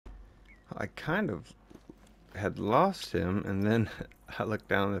I kind of had lost him, and then I looked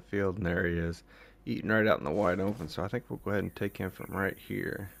down the field, and there he is, eating right out in the wide open. So I think we'll go ahead and take him from right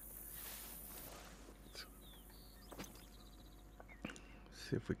here. Let's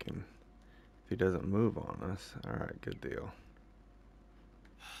see if we can, if he doesn't move on us. All right, good deal.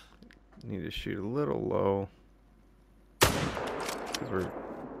 Need to shoot a little low, because we're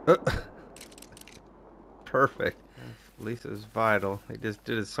perfect. At least it was vital. He just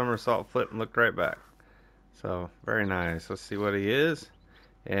did his somersault flip and looked right back. So very nice. Let's see what he is.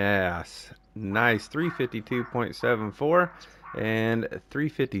 Yes, nice. 352.74 and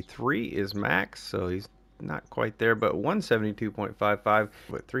 353 is max, so he's not quite there, but 172.55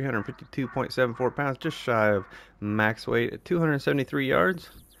 with 352.74 pounds, just shy of max weight at 273 yards.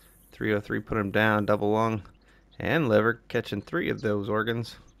 303 put him down, double lung and liver, catching 3 of those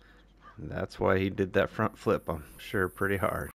organs. That's why he did that front flip, I'm sure, pretty hard.